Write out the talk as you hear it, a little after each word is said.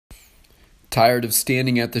Tired of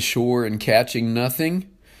standing at the shore and catching nothing?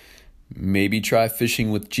 Maybe try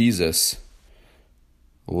fishing with Jesus.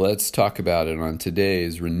 Let's talk about it on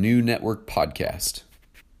today's Renew Network podcast.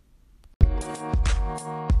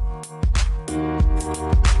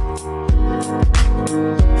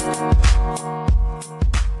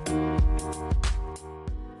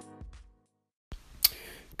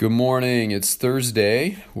 Good morning. It's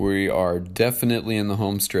Thursday. We are definitely in the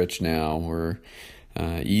home stretch now. We're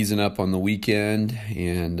easing up on the weekend,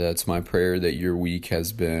 and it's my prayer that your week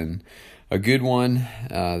has been a good one,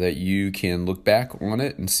 that you can look back on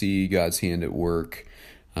it and see God's hand at work,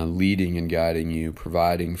 leading and guiding you,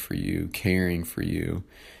 providing for you, caring for you.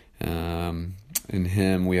 In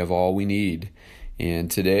Him, we have all we need. And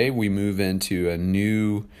today we move into a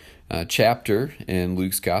new chapter in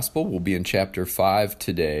Luke's Gospel. We'll be in chapter 5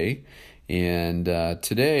 today. And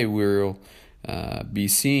today we'll be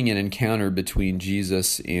seeing an encounter between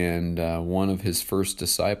Jesus and one of his first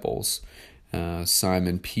disciples,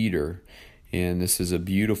 Simon Peter. And this is a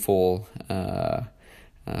beautiful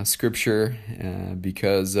scripture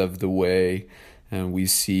because of the way we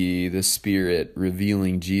see the Spirit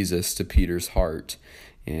revealing Jesus to Peter's heart.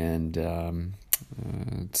 And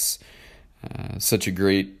it's such a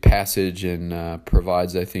great passage and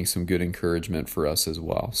provides, I think, some good encouragement for us as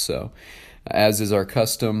well. So, as is our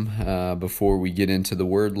custom, before we get into the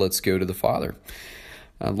Word, let's go to the Father.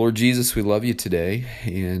 Lord Jesus, we love you today,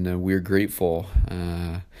 and we're grateful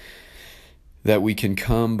that we can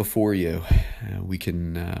come before you. We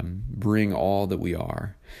can bring all that we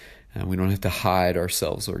are. We don't have to hide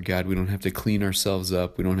ourselves, Lord God. We don't have to clean ourselves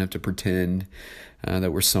up. We don't have to pretend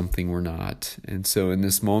that we're something we're not. And so in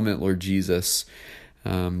this moment, Lord Jesus,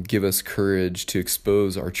 give us courage to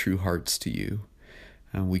expose our true hearts to you.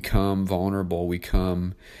 We come vulnerable. We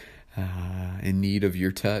come in need of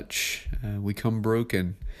your touch. We come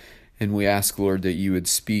broken. And we ask, Lord, that you would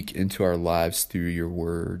speak into our lives through your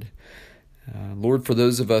word. Lord, for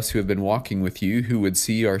those of us who have been walking with you, who would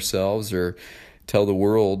see ourselves or tell the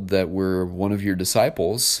world that we're one of your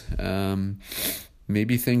disciples,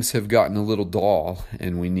 maybe things have gotten a little dull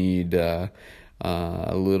and we need a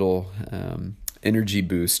little energy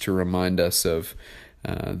boost to remind us of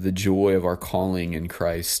the joy of our calling in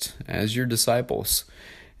Christ as your disciples.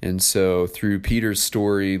 And so through Peter's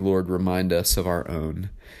story, Lord, remind us of our own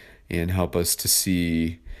and help us to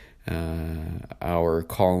see our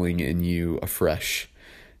calling in you afresh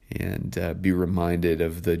and be reminded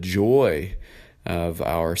of the joy of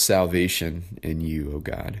our salvation in you, O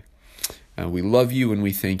God. We love you and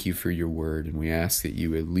we thank you for your word, and we ask that you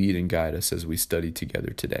would lead and guide us as we study together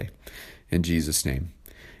today. In Jesus' name,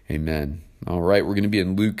 amen. All right, we're going to be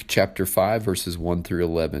in Luke chapter 5, verses 1 through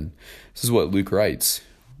 11. This is what Luke writes.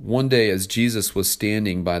 One day as Jesus was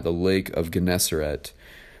standing by the lake of Gennesaret,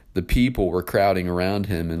 the people were crowding around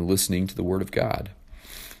him and listening to the word of God.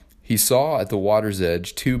 He saw at the water's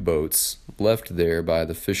edge 2 boats left there by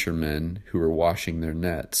the fishermen who were washing their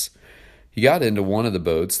nets. He got into one of the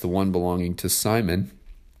boats, the one belonging to Simon,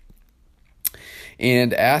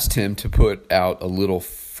 and asked him to put out a little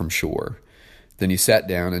from shore. Then he sat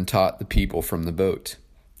down and taught the people from the boat.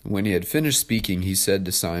 When he had finished speaking, he said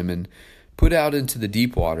to Simon, "Put out into the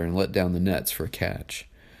deep water and let down the nets for a catch."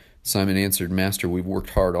 Simon answered, "Master, we've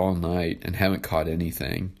worked hard all night and haven't caught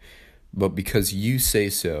anything. But because you say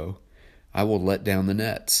so, I will let down the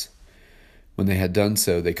nets." When they had done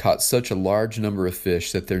so, they caught such a large number of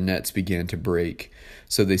fish that their nets began to break.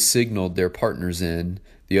 So they signaled their partners in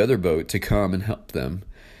the other boat to come and help them.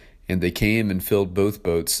 And they came and filled both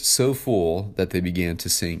boats so full that they began to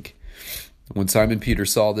sink. When Simon Peter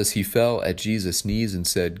saw this, he fell at Jesus' knees and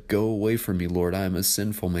said, "Go away from me, Lord, I am a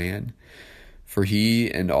sinful man." For he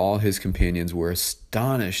and all his companions were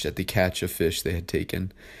astonished at the catch of fish they had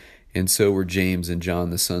taken. And so were James and John,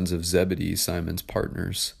 the sons of Zebedee, Simon's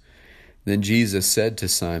partners. Then Jesus said to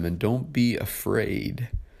Simon, "Don't be afraid.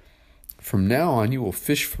 From now on you will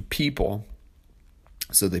fish for people."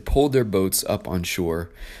 So they pulled their boats up on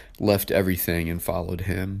shore, left everything, and followed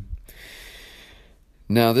him.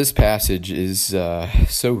 Now this passage is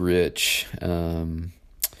so rich.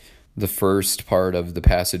 The first part of the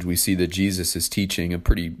passage, we see that Jesus is teaching, a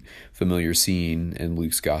pretty familiar scene in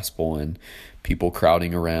Luke's Gospel, and people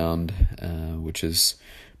crowding around, which is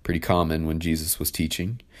pretty common when Jesus was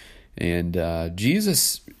teaching. And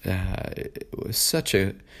Jesus was such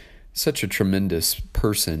a tremendous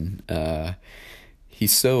person.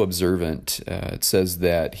 He's so observant. It says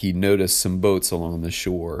that he noticed some boats along the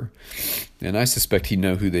shore, and I suspect he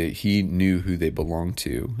knew who they belonged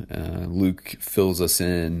to. Luke fills us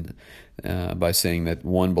in by saying that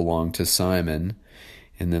one belonged to Simon,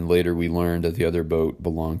 And then later we learned that the other boat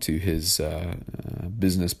belonged to his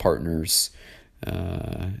business partners,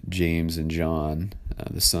 James and John,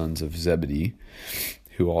 the sons of Zebedee,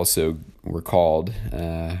 who also were called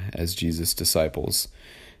as Jesus' disciples.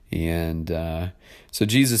 And so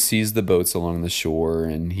Jesus sees the boats along the shore,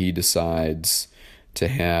 and he decides to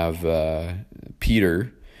have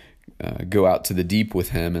Peter go out to the deep with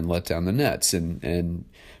him and let down the nets. And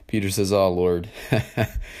Peter says, "Oh, Lord,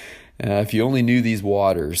 if you only knew these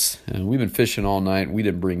waters. We've been fishing all night. We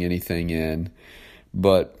didn't bring anything in.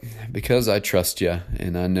 But because I trust you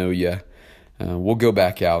and I know you, we'll go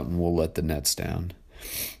back out and we'll let the nets down."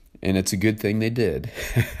 And it's a good thing they did.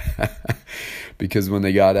 Because when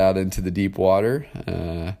they got out into the deep water,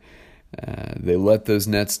 they let those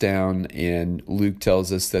nets down, and Luke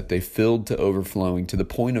tells us that they filled to overflowing to the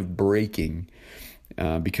point of breaking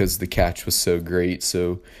because the catch was so great.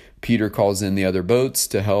 So Peter calls in the other boats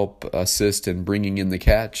to help assist in bringing in the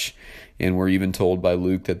catch, and we're even told by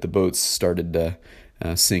Luke that the boats started to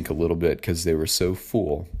sink a little bit because they were so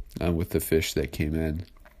full with the fish that came in.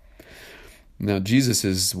 Now, Jesus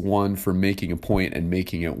is one for making a point and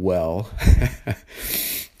making it well.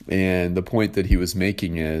 And the point that he was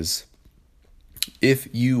making is, if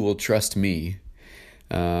you will trust me,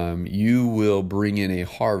 you will bring in a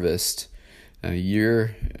harvest.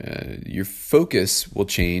 Your focus will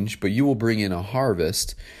change, but you will bring in a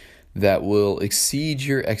harvest that will exceed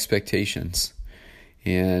your expectations.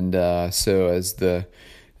 And so as the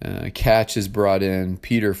catch is brought in,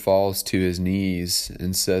 Peter falls to his knees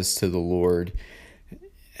and says to the Lord,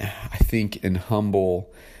 I think in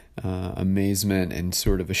humble amazement and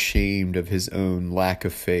sort of ashamed of his own lack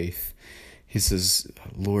of faith, he says,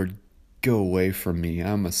 "Lord, go away from me.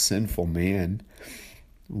 I'm a sinful man.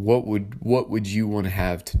 What would you want to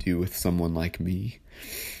have to do with someone like me?"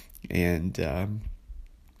 And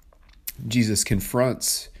Jesus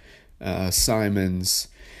confronts Simon's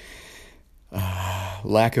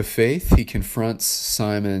lack of faith. He confronts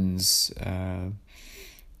Simon's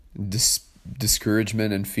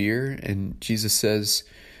discouragement and fear. And Jesus says,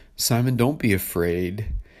 "Simon, don't be afraid.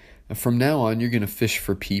 From now on, you're going to fish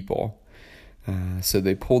for people." So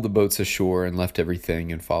they pulled the boats ashore and left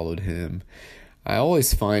everything and followed him. I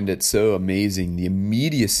always find it so amazing, the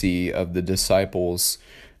immediacy of the disciples'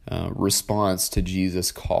 response to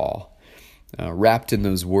Jesus' call. Wrapped in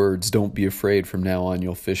those words, "Don't be afraid, from now on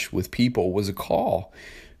you'll fish with people," was a call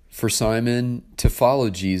for Simon to follow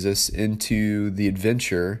Jesus into the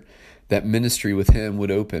adventure that ministry with him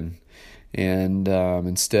would open. And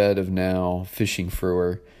instead of now fishing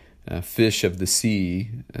for fish of the sea,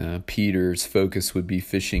 Peter's focus would be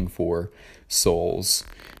fishing for souls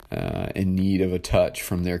in need of a touch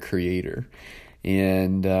from their Creator.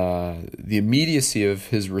 And the immediacy of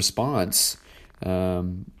his response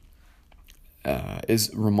is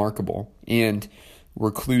remarkable. And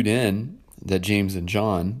we're clued in that James and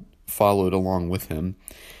John followed along with him,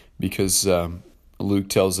 because Luke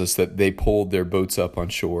tells us that they pulled their boats up on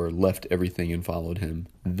shore, left everything, and followed him.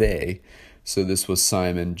 So this was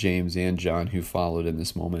Simon, James, and John who followed in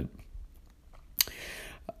this moment.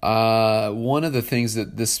 One of the things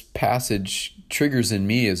that this passage triggers in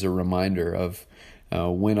me is a reminder of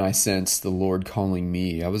when I sensed the Lord calling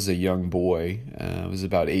me. I was a young boy. I was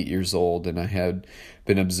about 8 years old, and I had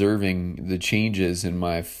been observing the changes in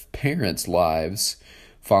my parents' lives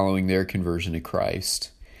following their conversion to Christ.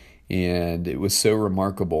 And it was so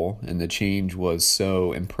remarkable, and the change was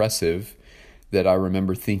so impressive, that I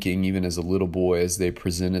remember thinking, even as a little boy, as they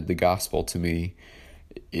presented the gospel to me,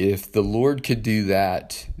 if the Lord could do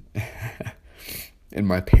that in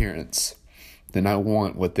my parents, then I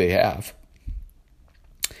want what they have.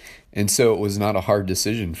 And so it was not a hard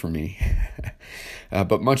decision for me.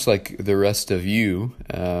 But much like the rest of you,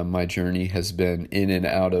 my journey has been in and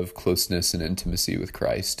out of closeness and intimacy with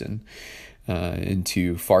Christ, and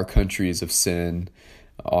into far countries of sin,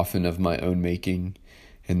 often of my own making,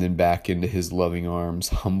 and then back into his loving arms,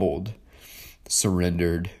 humbled,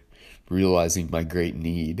 surrendered, realizing my great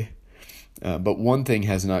need. But one thing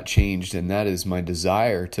has not changed, and that is my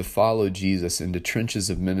desire to follow Jesus into trenches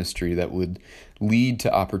of ministry that would lead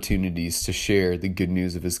to opportunities to share the good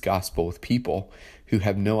news of his gospel with people who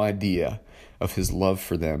have no idea of his love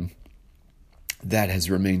for them. That has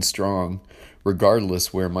remained strong,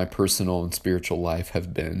 regardless where my personal and spiritual life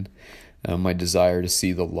have been. My desire to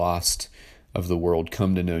see the lost of the world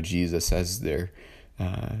come to know Jesus as their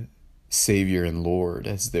Savior and Lord,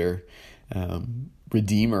 as their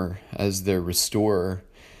Redeemer, as their Restorer,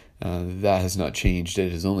 that has not changed.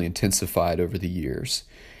 It has only intensified over the years.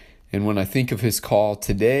 And when I think of his call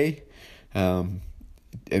today, in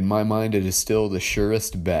my mind, it is still the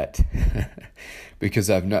surest bet. because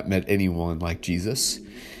I've not met anyone like Jesus.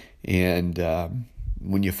 And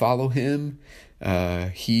when you follow him,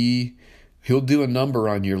 he'll do a number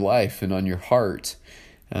on your life and on your heart.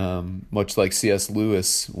 Much like C.S.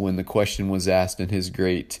 Lewis, when the question was asked in his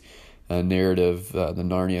great narrative, the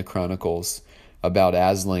Narnia Chronicles, about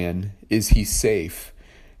Aslan, is he safe?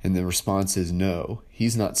 And the response is no,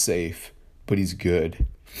 he's not safe, but he's good.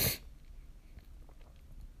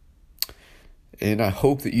 And I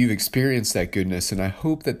hope that you've experienced that goodness, and I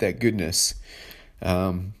hope that that goodness,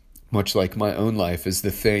 much like my own life, is the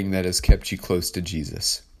thing that has kept you close to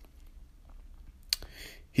Jesus.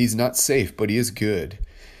 He's not safe, but he is good.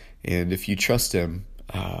 And if you trust him,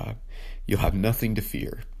 you'll have nothing to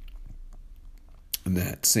fear. And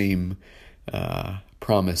that same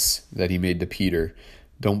promise that he made to Peter,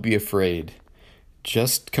 don't be afraid.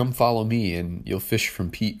 Just come follow me, and you'll fish for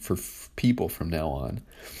people from now on.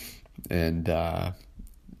 And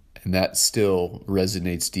that still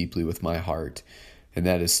resonates deeply with my heart. And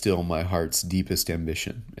that is still my heart's deepest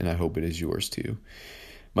ambition. And I hope it is yours too.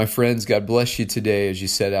 My friends, God bless you today as you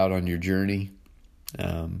set out on your journey.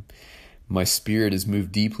 My spirit is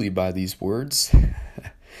moved deeply by these words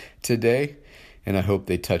today, and I hope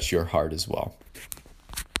they touch your heart as well.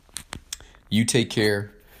 You take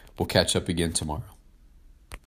care. We'll catch up again tomorrow.